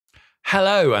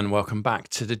Hello and welcome back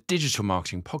to the Digital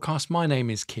Marketing Podcast. My name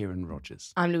is Kieran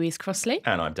Rogers. I'm Louise Crossley.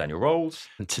 And I'm Daniel Rolls.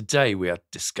 And today we are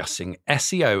discussing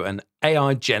SEO and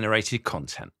AI generated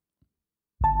content.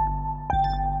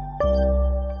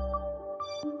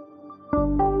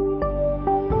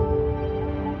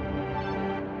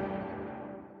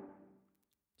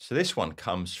 So this one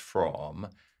comes from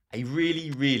a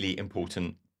really, really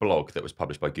important blog that was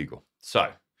published by Google. So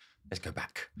let's go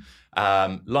back.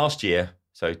 Last year,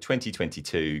 so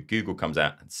 2022, Google comes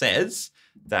out and says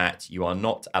that you are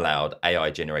not allowed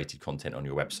AI-generated content on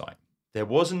your website. There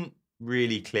wasn't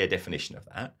really clear definition of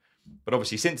that. But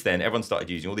obviously since then, everyone started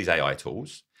using all these AI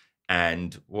tools.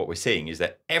 And what we're seeing is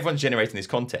that everyone's generating this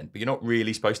content, but you're not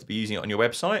really supposed to be using it on your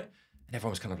website. And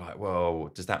everyone was kind of like, well,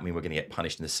 does that mean we're going to get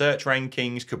punished in the search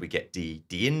rankings? Could we get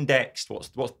de-indexed? What's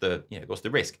the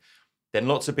risk? Then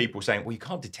lots of people saying, well, you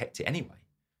can't detect it anyway.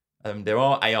 There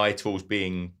are AI tools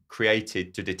being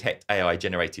created to detect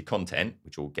AI-generated content,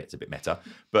 which all gets a bit meta.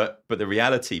 But the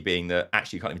reality being that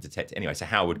actually you can't even detect it anyway. So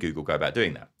how would Google go about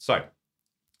doing that? So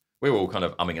we were all kind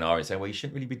of umming and ahhing and saying, well, you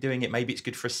shouldn't really be doing it. Maybe it's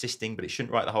good for assisting, but it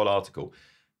shouldn't write the whole article.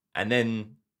 And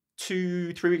then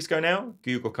 2-3 weeks ago now,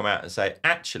 Google come out and say,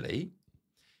 actually,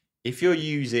 if you're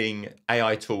using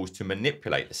AI tools to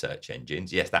manipulate the search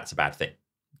engines, yes, that's a bad thing.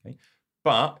 Okay?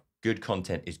 But good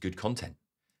content is good content.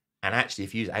 And actually,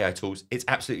 if you use AI tools, it's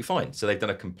absolutely fine. So they've done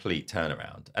a complete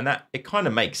turnaround. And that it kind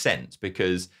of makes sense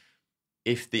because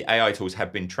if the AI tools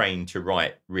have been trained to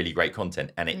write really great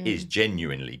content and it is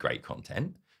genuinely great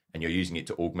content and you're using it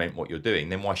to augment what you're doing,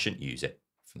 then why shouldn't you use it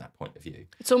from that point of view?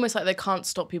 It's almost like they can't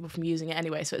stop people from using it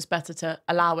anyway, so it's better to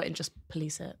allow it and just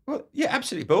police it. Well, yeah,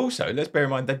 absolutely. But also, let's bear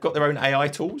in mind, they've got their own AI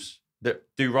tools that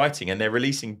do writing, and they're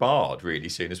releasing Bard really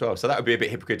soon as well. So that would be a bit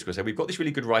hypocritical. So we've got this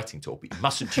really good writing tool, but you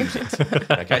mustn't use it.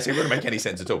 Okay, so it wouldn't make any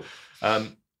sense at all.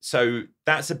 So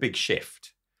that's a big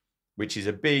shift, which is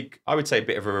I would say a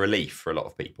bit of a relief for a lot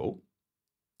of people.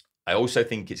 I also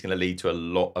think it's going to lead to a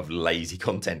lot of lazy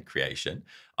content creation.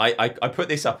 I put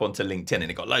this up onto LinkedIn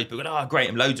and it got loads of people going, oh, great,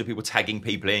 and loads of people tagging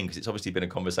people in because it's obviously been a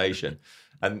conversation.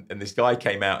 And this guy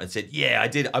came out and said, yeah,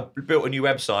 I built a new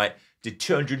website, did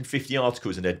 250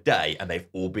 articles in a day, and they've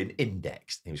all been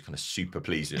indexed. He was kind of super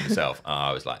pleased with himself.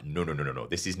 I was like, no.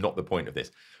 This is not the point of this.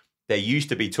 There used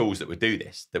to be tools that would do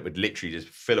this, that would literally just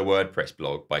fill a WordPress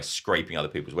blog by scraping other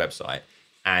people's website.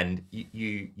 And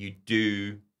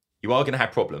you are going to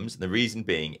have problems. And the reason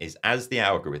being is as the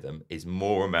algorithm is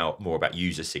more about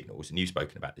user signals, and you've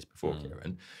spoken about this before,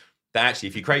 Kieran, that actually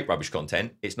if you create rubbish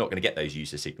content, it's not going to get those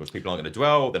user signals. People aren't going to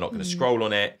dwell. They're not going to scroll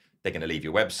on it. They're going to leave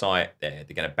your website. They're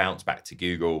going to bounce back to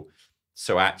Google.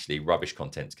 So actually rubbish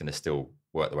content's going to still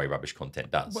work the way rubbish content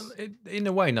does. Well, in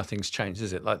a way, nothing's changed,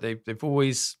 is it? Like they've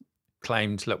always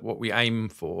claimed, look, what we aim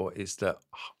for is that,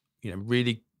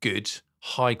 really good,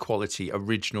 high quality,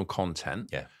 original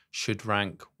content should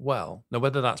rank well. Now,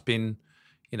 whether that's been,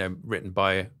 written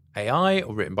by AI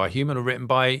or written by human or written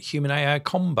by human AI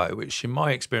combo, which in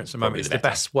my experience at the moment is the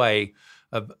best way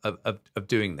of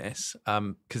doing this,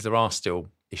 because there are still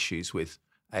issues with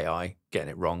AI getting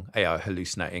it wrong, AI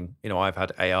hallucinating. I've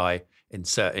had AI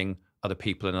inserting other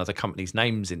people and other companies'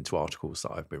 names into articles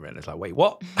that I've been reading. It's like, wait,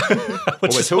 what? We'll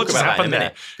talk about that in a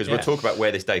minute because we'll talk about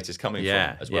where this data is coming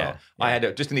from as well. Yeah. I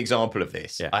had just an example of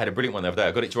this. I had a brilliant one the other day.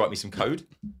 I got it to write me some code.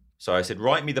 So I said,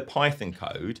 write me the Python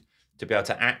code to be able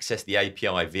to access the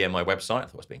API via my website. I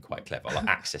thought it was being quite clever. Like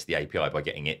access the API by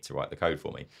getting it to write the code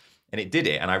for me. And it did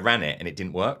it, and I ran it, and it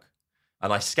didn't work.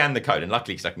 And I scanned the code, and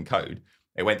luckily, because I can code,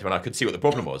 it went through and I could see what the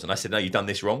problem was. And I said, no, you've done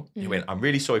this wrong. And he went, I'm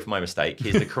really sorry for my mistake.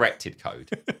 Here's the corrected code.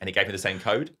 And he gave me the same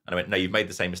code. And I went, no, you've made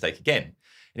the same mistake again. And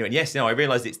he went, yes, I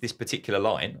realized it's this particular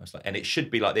line. I was like, and it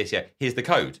should be like this. Yeah, here's the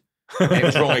code. And it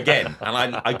was wrong again.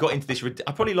 And I got into this,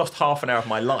 I probably lost half an hour of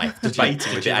my life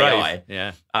debating with the AI.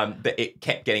 Yeah. But it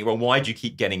kept getting it wrong. Why do you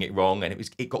keep getting it wrong? And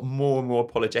it got more and more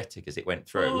apologetic as it went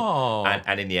through. Oh.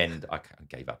 And in the end, I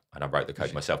gave up and I wrote the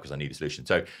code myself because I knew the solution.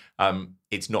 So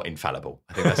it's not infallible.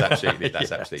 I think that's absolutely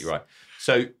absolutely right.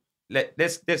 So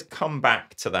let's come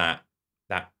back to that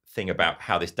thing about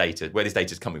how where this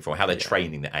data is coming from, how they're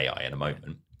training the AI in a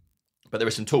moment. But there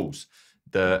are some tools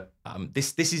that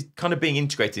this is kind of being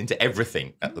integrated into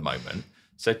everything at the moment.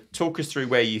 So talk us through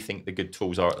where you think the good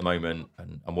tools are at the moment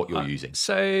and what you're using.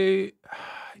 So, do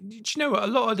you know what? A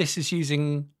lot of this is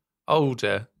using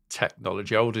older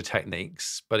technology, older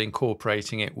techniques, but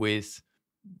incorporating it with,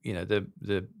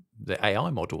 the AI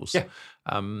models. Yeah.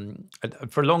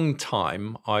 For a long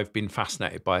time, I've been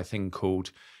fascinated by a thing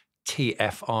called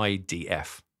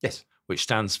TF-IDF. Yes. which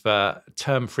stands for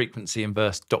term frequency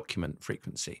inverse document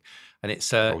frequency. And it's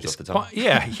quite,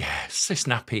 yeah, it's so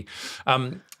snappy.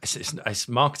 It's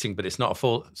marketing, but it's not a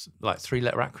full, like,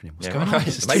 3-letter acronym. What's going on?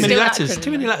 It's too many letters.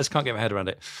 Too many letters. Can't get my head around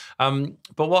it.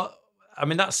 But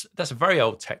that's a very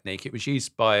old technique. It was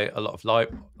used by a lot of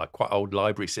quite old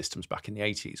library systems back in the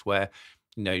 80s, where,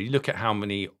 you know, you look at how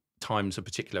many times a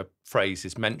particular phrase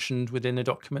is mentioned within a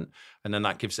document, and then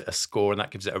that gives it a score, and that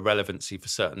gives it a relevancy for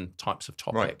certain types of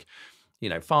topic. Right. You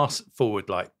know, fast forward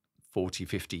like 40,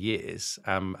 50 years,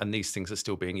 and these things are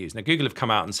still being used. Now, Google have come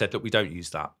out and said, look, we don't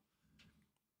use that.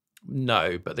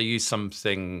 No, but they use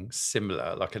something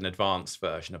similar, like an advanced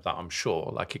version of that, I'm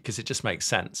sure, like, because it just makes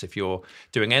sense if you're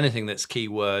doing anything that's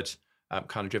keyword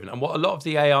kind of driven. And what a lot of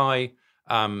the AI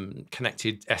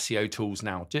connected SEO tools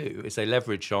now do is they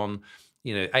leverage on,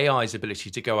 you know, AI's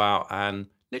ability to go out and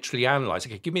literally analyze.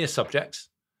 Okay, give me a subject.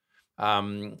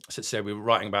 So say we were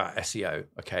writing about SEO.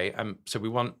 Okay, so we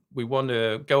want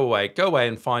to go away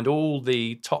and find all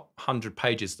the top 100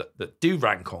 pages that do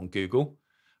rank on Google,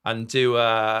 and do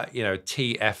a, you know,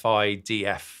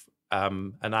 TF-IDF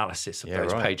analysis of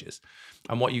those pages.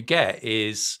 And what you get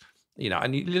is, you know,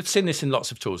 and you've seen this in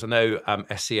lots of tools. I know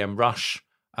SEM Rush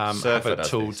have a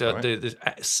tool. The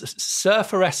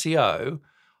Surfer SEO.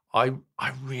 I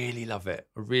really love it.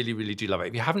 I really, really do love it.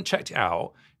 If you haven't checked it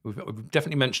out, we've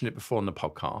definitely mentioned it before on the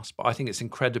podcast, but I think it's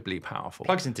incredibly powerful.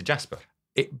 Plugs into Jasper.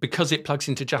 Because it plugs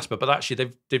into Jasper, but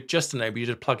actually they've just enabled you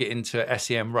to plug it into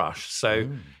SEM Rush. So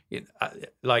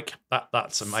like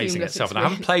that's amazing itself. And I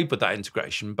haven't played with that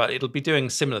integration, but it'll be doing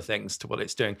similar things to what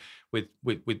it's doing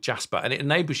with Jasper. And it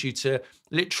enables you to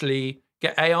literally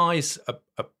get AIs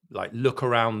like look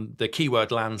around the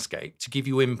keyword landscape to give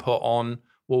you input on,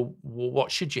 well, what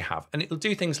should you have? And it'll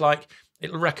do things like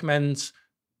it'll recommend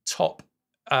top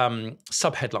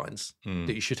sub-headlines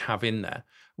that you should have in there.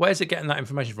 Where's it getting that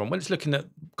information from? Well, it's looking at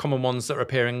common ones that are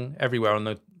appearing everywhere on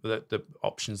the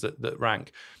options that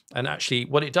rank. And actually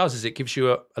what it does is it gives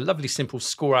you a lovely simple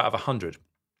score out of 100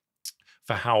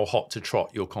 for how hot to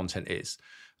trot your content is.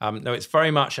 Now, it's very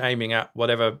much aiming at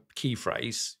whatever key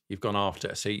phrase you've gone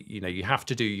after. So, you know, you have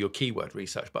to do your keyword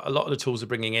research, but a lot of the tools are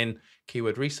bringing in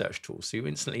keyword research tools. So you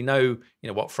instantly know, you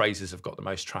know, what phrases have got the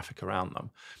most traffic around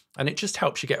them. And it just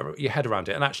helps you get your head around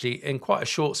it. And actually, in quite a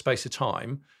short space of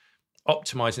time,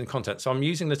 optimizing content. So I'm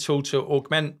using the tool to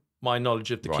augment my knowledge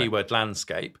of the keyword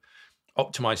landscape,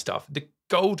 optimize stuff. The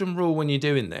golden rule when you're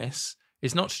doing this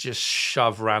is not to just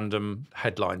shove random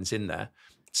headlines in there.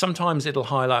 Sometimes it'll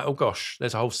highlight, oh gosh,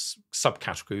 there's a whole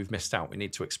subcategory we've missed out. We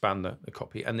need to expand the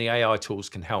copy. And the AI tools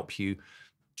can help you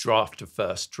draft a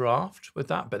first draft with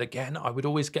that. But again, I would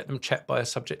always get them checked by a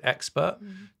subject expert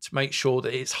to make sure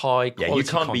that it's high quality. Yeah, you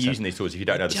can't content. be using these tools if you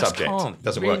don't know the subject. Can't.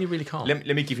 Doesn't really, work. really can't. Let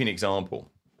me give you an example.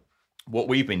 What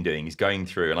we've been doing is going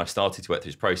through, and I've started to work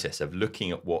through this process of looking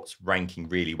at what's ranking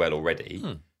really well already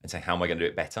and saying, how am I going to do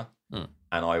it better?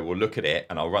 And I will look at it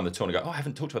and I'll run the tool and go, oh, I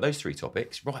haven't talked about those 3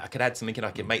 topics. Right, I could add something and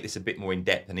I can make this a bit more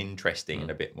in-depth and interesting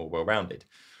and a bit more well-rounded.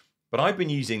 But I've been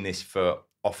using this for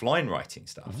offline writing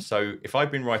stuff. So if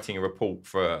I've been writing a report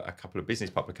for a couple of business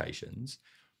publications,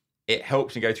 it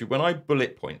helps me go through, when I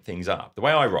bullet point things up, the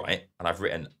way I write, and I've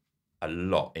written a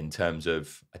lot in terms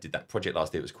of, I did that project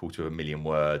last year, it was called to 1 million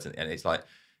words. And it's like,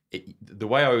 the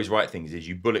way I always write things is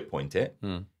you bullet point it,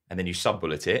 and then you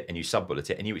sub-bullet it, and you sub-bullet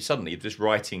it, and you suddenly, you're just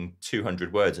writing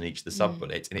 200 words on each of the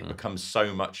sub-bullets, and it becomes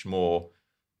so much more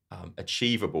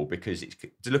achievable, because it's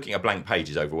looking at a blank page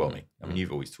is overwhelming. I mean,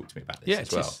 you've always talked to me about this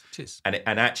as well. It is. And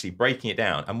actually breaking it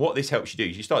down. And what this helps you do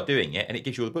is you start doing it, and it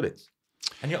gives you all the bullets.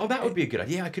 And you're, oh, that would be a good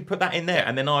idea. Yeah, I could put that in there,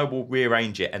 and then I will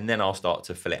rearrange it, and then I'll start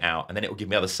to fill it out, and then it will give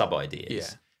me other sub-ideas.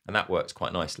 Yeah. And that works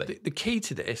quite nicely. The key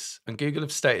to this, and Google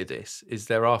have stated this, is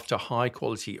they're after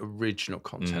high-quality original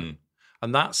content.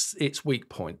 And that's its weak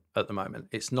point at the moment.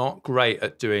 It's not great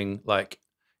at doing, like,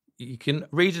 you can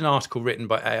read an article written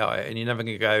by AI and you're never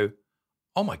going to go,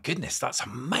 oh my goodness, that's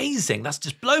amazing. That's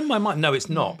just blown my mind. No, it's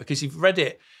not, because you've read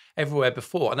it everywhere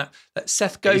before. And that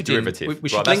Seth Godin, we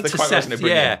should link to Seth.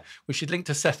 Yeah, we should link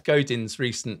to Seth Godin's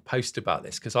recent post about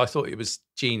this, because I thought it was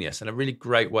genius and a really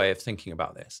great way of thinking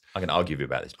about this. I'm going to argue with you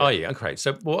about this. Oh yeah, okay.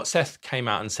 So what Seth came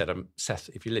out and said, Seth,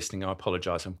 if you're listening, I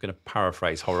apologise. I'm going to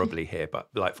paraphrase horribly here, but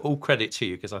like, all credit to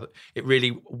you, because it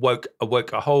really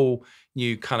awoke a whole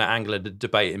new kind of angle of the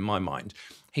debate in my mind.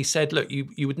 He said, look,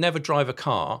 you would never drive a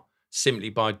car simply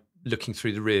by looking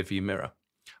through the rear view mirror.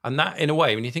 And that, in a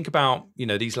way, when you think about, you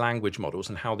know, these language models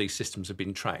and how these systems have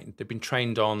been trained, they've been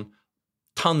trained on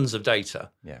tons of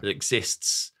data that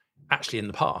exists actually in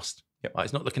the past. Right?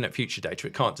 It's not looking at future data.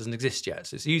 It doesn't exist yet.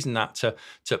 So it's using that to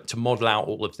model out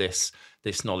all of this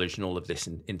knowledge and all of this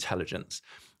intelligence.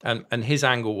 And his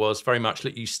angle was very much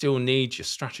that you still need your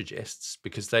strategists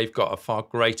because they've got a far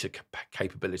greater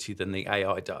capability than the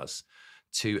AI does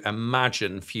to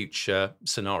imagine future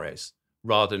scenarios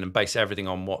rather than base everything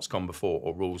on what's gone before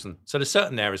or rules. And so there's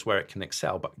certain areas where it can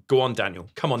excel, but go on, Daniel,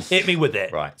 come on, hit me with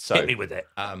it. Right. So hit me with it.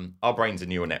 Our brains are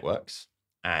neural networks,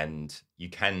 and you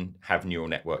can have neural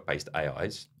network based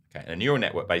AIs. Okay. And a neural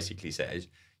network basically says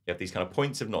you have these kind of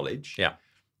points of knowledge. Yeah.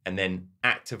 And then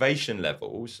activation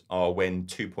levels are when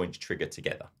 2 points trigger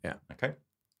together. Yeah. Okay.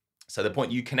 So the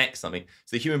point you connect something.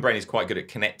 So the human brain is quite good at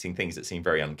connecting things that seem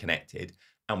very unconnected.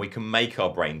 And we can make our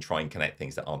brain try and connect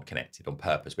things that aren't connected on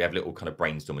purpose. We have little kind of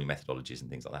brainstorming methodologies and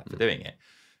things like that for doing it.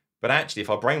 But actually, if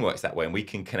our brain works that way and we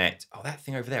can connect, oh, that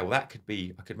thing over there, well, that could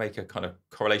be, I could make a kind of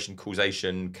correlation,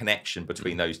 causation, connection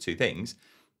between those two things,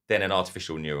 then an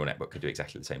artificial neural network could do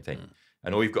exactly the same thing.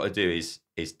 And all you've got to do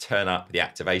is turn up the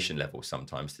activation level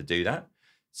sometimes to do that.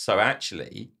 So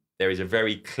actually, there is a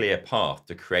very clear path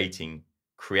to creating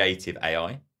creative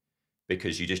AI,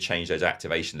 because you just change those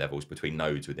activation levels between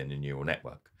nodes within a neural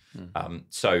network.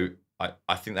 So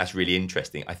I think that's really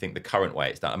interesting. I think the current way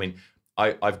it's done, I mean,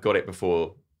 I've got it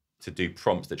before to do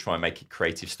prompts that try and make it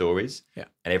creative stories. Yeah.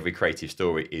 And every creative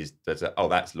story is, oh,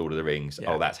 that's Lord of the Rings.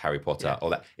 Yeah. Oh, that's Harry Potter. Yeah. Oh,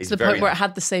 that is the point where it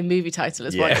had the same movie title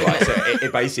as well. Right. So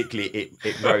it basically,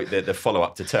 it wrote the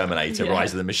follow-up to Terminator,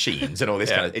 Rise of the Machines and all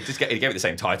this kind of, it gave it the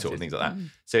same title and things like that.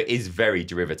 So it is very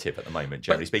derivative at the moment,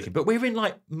 generally speaking. But we're in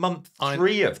like month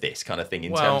 3 of this kind of thing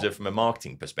in terms of from a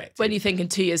marketing perspective. When you think in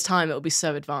 2 years' time, it'll be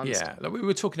so advanced. Yeah, like we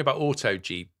were talking about auto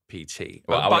GPT.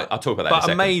 Well, I'll talk about that in a second.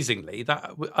 But amazingly,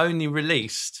 that only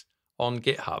released on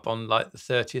GitHub on like the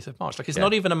 30th of March. Like it's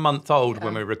not even a month old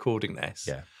when we're recording this.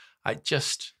 Yeah.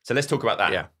 So let's talk about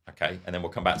that. Yeah. Okay. And then we'll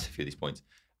come back to a few of these points.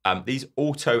 These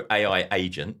auto AI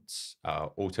agents,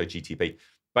 auto GTP,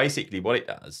 basically what it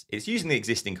does, it's using the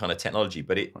existing kind of technology,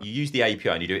 but you use the API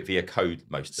and you do it via code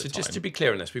most of the time. So just to be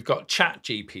clear on this, we've got Chat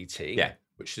GPT,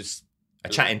 which is a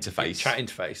chat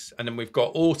interface. And then we've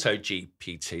got auto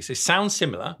GPT. So it sounds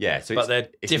similar, but they're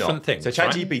different things. So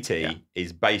Chat GPT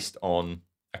is based on,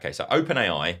 okay, so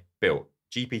OpenAI built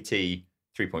GPT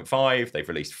 3.5. They've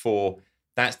released 4.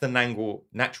 That's the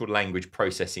natural language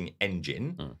processing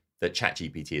engine that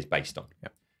ChatGPT is based on.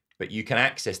 Yep. But you can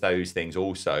access those things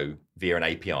also via an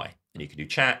API. And you can do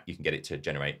chat, you can get it to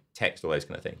generate text, all those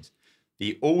kind of things.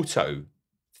 The auto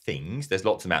things, there's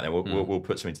lots of them out there. We'll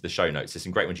put some into the show notes. There's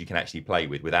some great ones you can actually play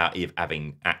with without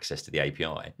having access to the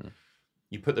API.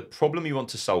 You put the problem you want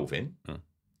to solve in.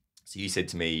 So you said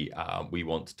to me, we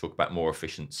want to talk about more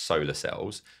efficient solar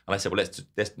cells. And I said, well,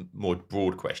 let's more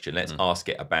broad question. Let's ask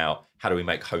it about how do we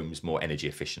make homes more energy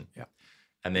efficient? Yeah.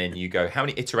 And then you go, how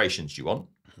many iterations do you want?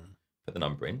 Put the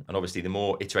number in. And obviously, the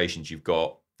more iterations you've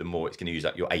got, the more it's going to use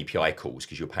up your API calls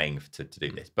because you're paying to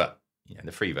do this. But in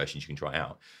the free versions, you can try it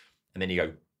out. And then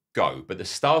you go. But the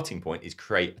starting point is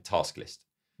create a task list.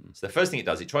 So the first thing it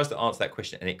does, it tries to answer that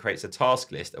question and it creates a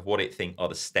task list of what it thinks are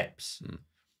the steps.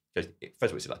 First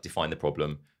of all, it's like define the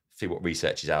problem, see what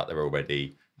research is out there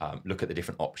already, look at the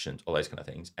different options, all those kind of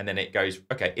things. And then it goes,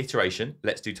 okay, iteration,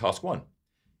 let's do task 1.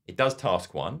 It does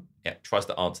task 1, it tries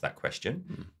to answer that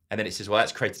question. And then it says, well,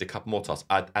 that's created a couple more tasks.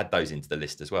 Add those into the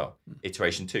list as well.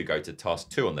 Iteration 2, go to task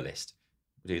 2 on the list.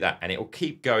 We'll do that. And it will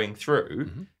keep going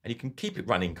through and you can keep it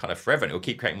running kind of forever and it will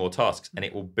keep creating more tasks and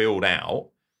it will build out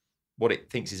what it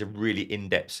thinks is a really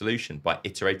in-depth solution by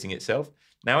iterating itself.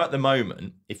 Now, at the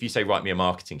moment, if you say, write me a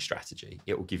marketing strategy,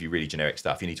 it will give you really generic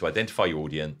stuff. You need to identify your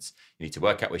audience. You need to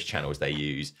work out which channels they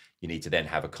use. You need to then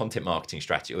have a content marketing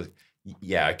strategy.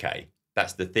 Yeah, okay,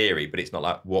 that's the theory, but it's not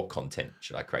like what content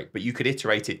should I create? But you could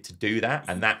iterate it to do that,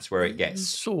 and that's where it gets...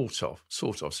 Sort of.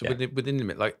 So within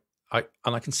limit, like, I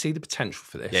can see the potential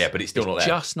for this. Yeah, but it's still not there.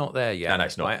 Just not there yet. No,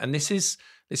 it's not. Right? And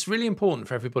it's really important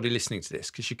for everybody listening to this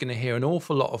because you're going to hear an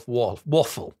awful lot of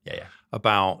waffle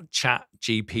about Chat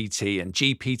GPT and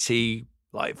GPT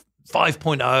like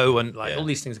 5.0 and like all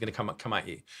these things are going to come at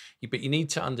you. But you need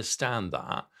to understand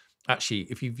that actually,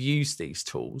 if you've used these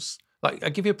tools, like I'll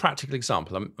give you a practical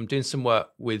example. I'm doing some work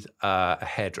with a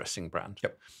hairdressing brand,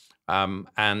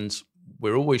 and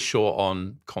we're always short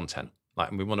on content.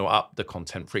 And we want to up the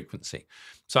content frequency.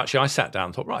 So actually I sat down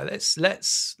and thought, right,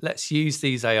 let's use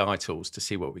these AI tools to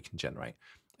see what we can generate.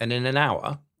 And in an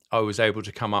hour, I was able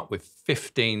to come up with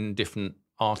 15 different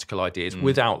article ideas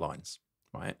with outlines,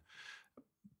 right?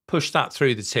 Push that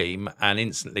through the team and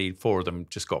instantly 4 of them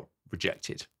just got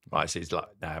rejected, right? So it's like,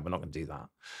 no, we're not going to do that.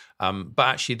 But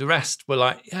actually the rest were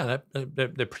like, yeah,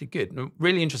 they're pretty good. And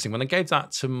really interesting. When I gave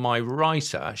that to my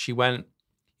writer, she went,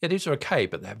 yeah, these are okay,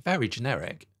 but they're very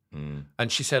generic.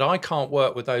 And she said, I can't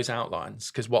work with those outlines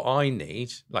because what I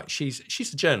need, like she's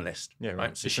a journalist,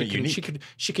 right? So she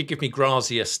could give me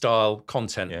Grazia style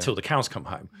content till the cows come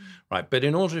home, right? But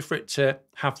in order for it to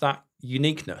have that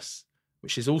uniqueness,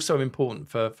 which is also important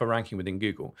for ranking within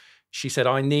Google, she said,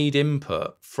 I need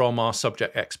input from our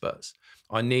subject experts.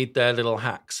 I need their little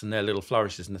hacks and their little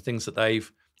flourishes and the things that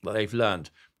they've learned.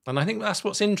 And I think that's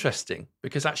what's interesting,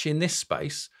 because actually in this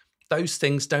space, those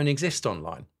things don't exist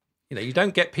online. You know, you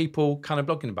don't get people kind of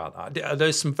blogging about that.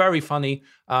 There's some very funny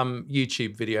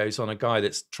YouTube videos on a guy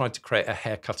that's tried to create a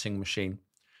hair cutting machine,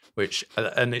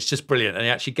 and it's just brilliant. And he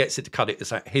actually gets it to cut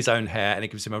his own hair, and it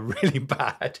gives him a really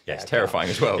bad. Yeah, it's terrifying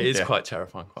as well. It is quite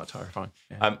terrifying.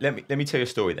 Yeah. Let me tell you a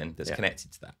story then that's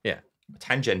connected to that. Yeah.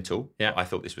 Tangential. Yeah. I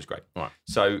thought this was great. Right.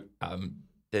 So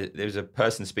there's a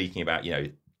person speaking about, you know,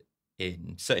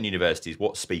 in certain universities,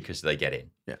 what speakers do they get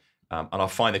in? Yeah. And I'll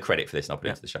find the credit for this and I'll put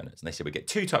it into the show notes. And they said we get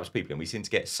two types of people in. We seem to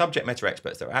get subject matter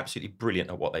experts that are absolutely brilliant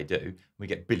at what they do. And we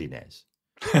get billionaires.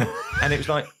 And it was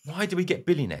like, why do we get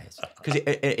billionaires? Because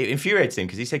it infuriates him,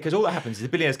 because he said, because all that happens is the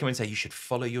billionaires come in and say, you should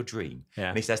follow your dream. Yeah.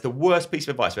 And he says, that's the worst piece of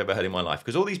advice I've ever heard in my life,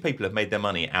 because all these people have made their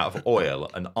money out of oil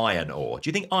and iron ore. Do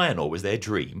you think iron ore was their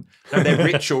dream? No, they're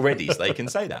rich already, so they can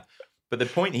say that. But the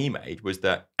point he made was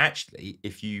that actually,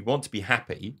 if you want to be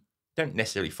happy, don't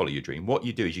necessarily follow your dream. What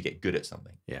you do is you get good at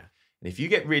something. Yeah. And if you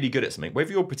get really good at something,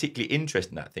 whether you're particularly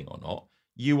interested in that thing or not,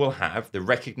 you will have the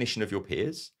recognition of your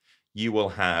peers. You will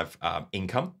have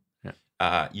income.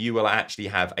 Yeah. You will actually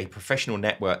have a professional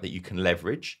network that you can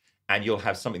leverage, and you'll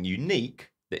have something unique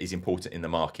that is important in the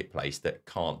marketplace that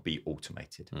can't be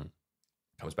automated.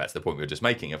 Comes back to the point we were just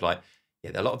making of like,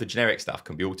 yeah, a lot of the generic stuff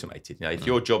can be automated. You know, if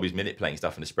your job is manipulating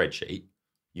stuff in a spreadsheet,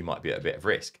 you might be at a bit of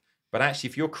risk. But actually,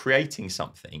 if you're creating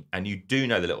something and you do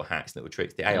know the little hacks and little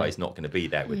tricks, the AI is not going to be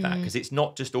there with that, because it's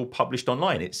not just all published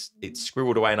online. It's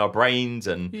scribbled away in our brains,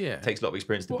 and it takes a lot of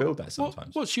experience to build that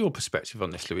sometimes. What's your perspective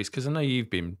on this, Louise? Because I know you've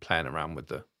been playing around with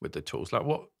the tools. Like,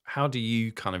 how do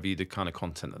you kind of view the kind of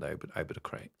content that they're able to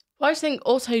create? Well, I just think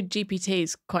Auto GPT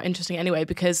is quite interesting anyway,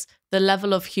 because the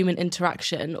level of human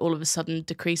interaction all of a sudden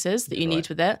decreases that you need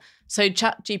with it. So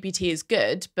Chat GPT is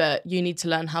good, but you need to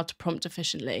learn how to prompt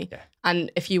efficiently. Yeah.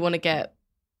 And if you want to get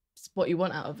what you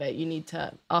want out of it, you need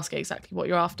to ask it exactly what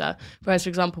you're after. Whereas, for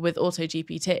example, with Auto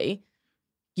GPT,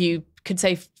 you could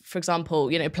say, for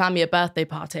example, you know, plan me a birthday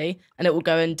party, and it will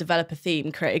go and develop a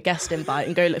theme, create a guest invite,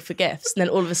 and go look for gifts. And then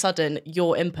all of a sudden,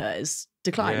 your input is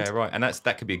declined. Yeah, right. And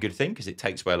that could be a good thing, because it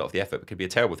takes away a lot of the effort. It could be a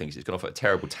terrible thing, because it's gone off at a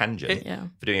terrible tangent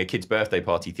for doing a kid's birthday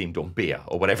party themed on beer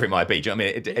or whatever it might be. Do you know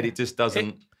what I mean? It just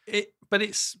doesn't. But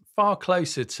it's far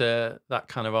closer to that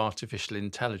kind of artificial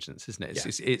intelligence, isn't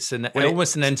it? It's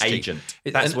almost an entity. Agent.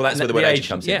 That's where the word agent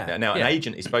comes in. Now, an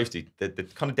agent is supposed to, the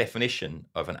kind of definition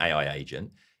of an AI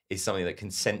agent is something that can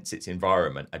sense its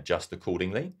environment, adjust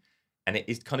accordingly. And it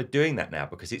is kind of doing that now,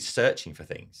 because it's searching for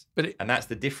things. And that's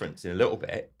the difference in a little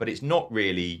bit. But it's not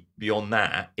really beyond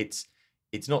that. It's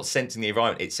not sensing the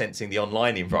environment. It's sensing the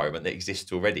online environment that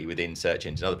exists already within search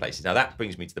engines and other places. Now, that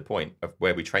brings me to the point of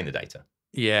where we train the data.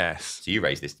 Yes. So you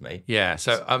raised this to me. Yeah.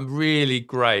 So a really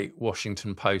great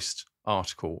Washington Post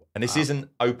article. And this isn't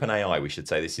OpenAI, we should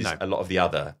say. This is a lot of the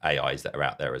other AIs that are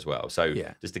out there as well. So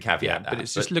just to caveat that. But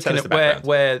it's just looking at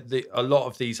where a lot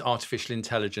of these artificial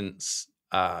intelligence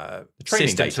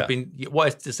systems have been.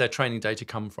 Where does their training data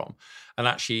come from? And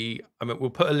actually, I mean, we'll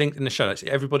put a link in the show notes.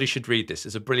 Everybody should read this.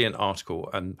 It's a brilliant article,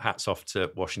 and hats off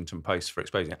to Washington Post for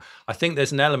exposing it. I think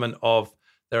there's an element of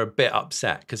they're a bit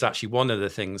upset, because actually one of the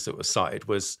things that was cited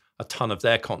was a ton of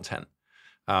their content.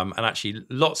 And actually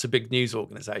lots of big news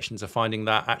organizations are finding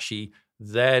that actually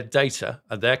their data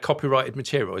and their copyrighted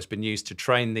material has been used to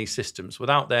train these systems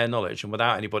without their knowledge and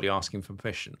without anybody asking for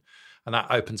permission. And that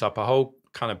opens up a whole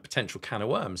kind of potential can of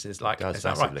worms. Is like, is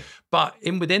that right? But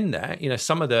within there, you know,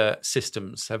 some of the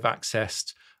systems have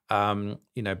accessed,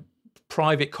 you know,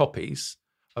 private copies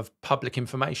of public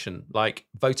information, like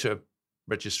voter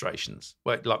registrations,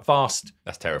 like vast.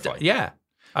 That's terrifying. Yeah.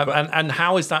 And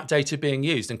how is that data being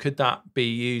used? And could that be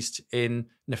used in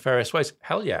nefarious ways?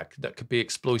 Hell yeah, that could be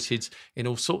exploited in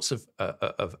all sorts of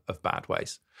bad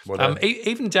ways. Well,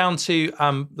 even down to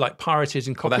like pirated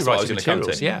and copyrighted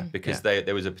materials. Yeah, because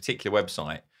there was a particular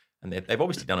website, and they've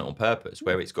obviously done it on purpose,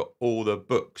 where it's got all the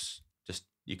books. Just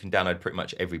you can download pretty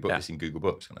much every book that's in Google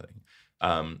Books, kind of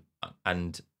thing.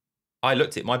 And I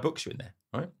looked at my books are in there,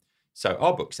 right? So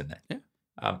our books in there. Yeah.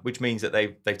 Which means that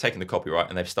they've taken the copyright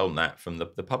and they've stolen that from the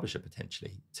publisher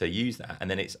potentially to use that. And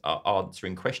then it's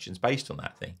answering questions based on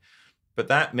that thing. But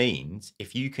that means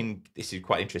if you can, this is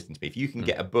quite interesting to me, if you can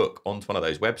get a book onto one of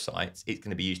those websites, it's going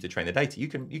to be used to train the data. You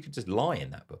can just lie in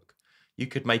that book. you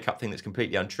could make up things that's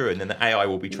completely untrue, and then the AI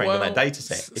will be trained on that data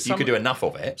set if you could do enough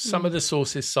of it. Some of the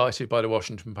sources cited by the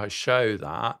Washington Post show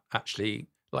that actually,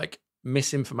 like,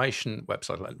 misinformation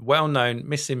websites, like well-known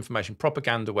misinformation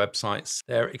propaganda websites,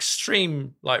 they're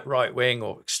extreme, like, right-wing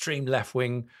or extreme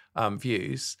left-wing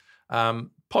views,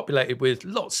 populated with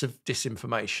lots of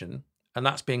disinformation, and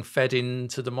that's being fed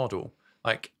into the model.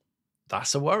 Like,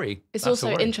 that's a worry. It's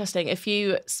also interesting if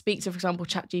you speak to, for example,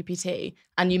 ChatGPT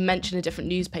and you mention a different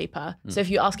newspaper. So if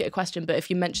you ask it a question, but if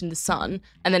you mention The Sun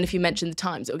and then if you mention The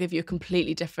Times, it'll give you a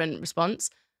completely different response.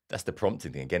 That's the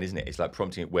prompting thing again, isn't it? It's like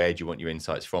prompting it, where do you want your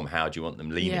insights from? How do you want them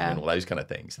leaning and all those kind of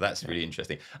things. So that's really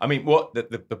interesting. I mean, what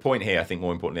the point here, I think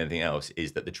more important than anything else,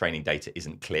 is that the training data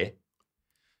isn't clear.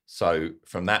 So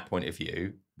from that point of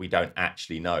view, we don't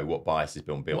actually know what bias has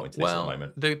been built into this at the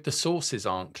moment. The sources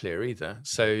aren't clear either.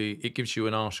 So it gives you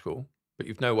an article, but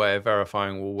you've no way of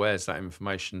verifying, well, where's that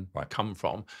information come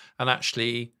from? And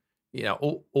actually, you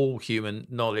know, all human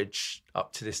knowledge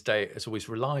up to this day has always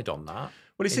relied on that.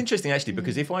 Well, it's interesting actually,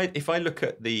 because if I look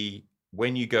at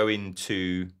when you go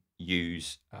into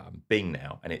use Bing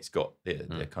now, and it's got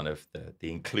the kind of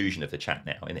the inclusion of the chat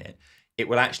now in it, it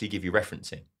will actually give you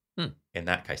referencing. In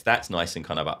that case, that's nice and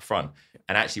kind of upfront.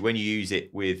 And actually, when you use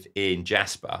it within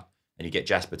Jasper and you get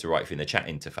Jasper to write for you in the chat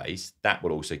interface, that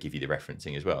will also give you the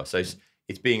referencing as well. So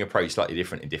it's being approached slightly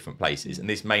different in different places. And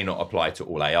this may not apply to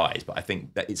all AIs, but I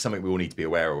think that it's something we all need to be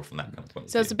aware of from that kind of point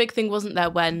of view. So it's a big thing, wasn't there,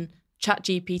 when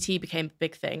ChatGPT became a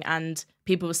big thing and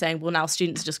people were saying, well, now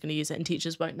students are just going to use it and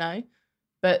teachers won't know.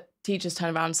 But teachers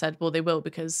turned around and said, well, they will,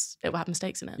 because it will have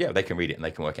mistakes in it. Yeah, they can read it and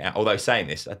they can work it out. Although saying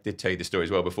this, I did tell you the story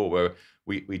as well before, where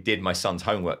we did my son's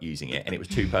homework using it and it was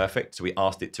too perfect. So we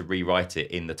asked it to rewrite it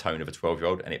in the tone of a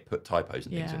 12-year-old and it put typos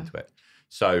and things into it.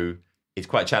 So it's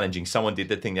quite challenging. Someone did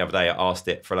the thing the other day. I asked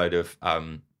it for a load of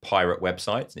pirate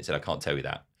websites and it said, I can't tell you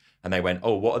that. And they went,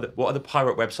 oh, what are the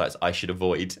pirate websites I should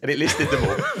avoid? And it listed them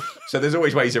all. So there's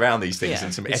always ways around these things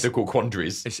and some ethical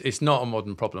quandaries. It's not a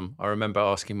modern problem. I remember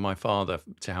asking my father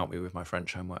to help me with my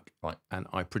French homework. Right. And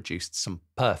I produced some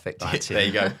perfect Latin. There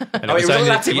you go. And it was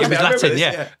Latin. It was Latin,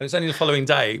 yeah. And it was only the following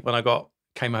day when I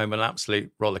came home an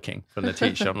absolute rollicking from the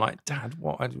teacher. I'm like, Dad,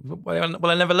 what? Well,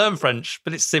 I never learned French,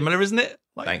 but it's similar, isn't it?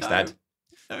 Like, thanks, Dad.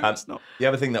 No, it's not. The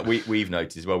other thing that we've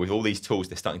noticed as well, with all these tools,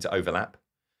 they're starting to overlap.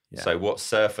 Yeah. So what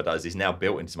Surfer does is now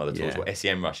built into some other tools, what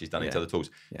SEMrush has done into other tools.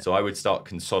 Yeah. So I would start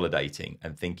consolidating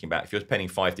and thinking about, if you're paying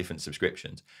 5 different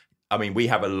subscriptions, I mean, we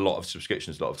have a lot of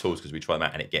subscriptions, a lot of tools, because we try them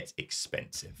out and it gets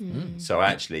expensive. So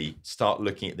actually start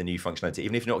looking at the new functionality,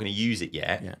 even if you're not going to use it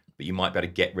yet, but you might be able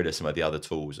to get rid of some of the other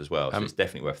tools as well. So it's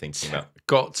definitely worth thinking about.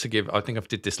 Got to give, I think I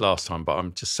did this last time, but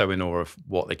I'm just so in awe of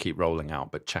what they keep rolling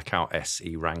out. But check out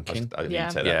SE ranking. I didn't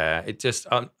even say that. Yeah, it just,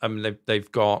 I mean,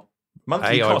 they've got,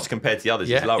 monthly cost compared to the others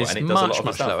is lower, and it does much, a lot of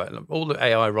much stuff. Lower. All the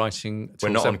AI writing tools, We're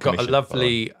not on got a commission,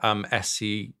 lovely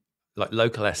SE, like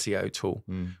local SEO tool,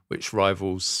 which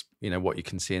rivals, you know, what you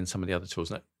can see in some of the other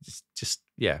tools. It's just,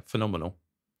 phenomenal.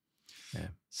 Yeah.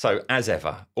 So as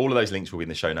ever, all of those links will be in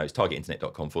the show notes,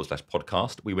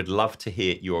 targetinternet.com/podcast. We would love to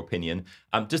hear your opinion.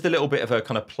 Just a little bit of a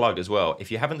kind of plug as well. If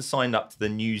you haven't signed up to the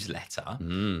newsletter,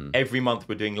 every month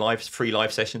we're doing free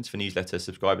live sessions for newsletter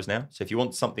subscribers now. So if you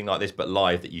want something like this, but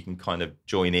live, that you can kind of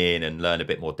join in and learn a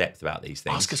bit more depth about these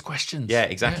things. Ask us questions. Yeah,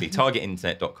 exactly.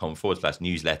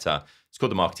 Targetinternet.com/newsletter. It's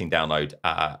called the Marketing Download,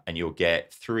 and you'll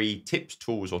get 3 tips,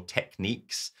 tools, or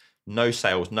techniques. No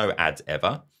sales, no ads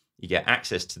ever. You get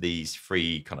access to these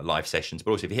free kind of live sessions, but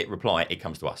also if you hit reply, it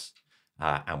comes to us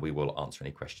and we will answer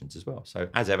any questions as well. So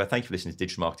as ever, thank you for listening to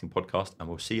Digital Marketing Podcast, and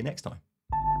we'll see you next time.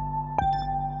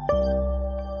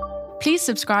 Please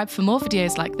subscribe for more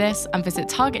videos like this and visit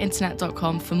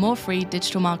targetinternet.com for more free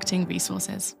digital marketing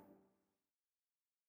resources.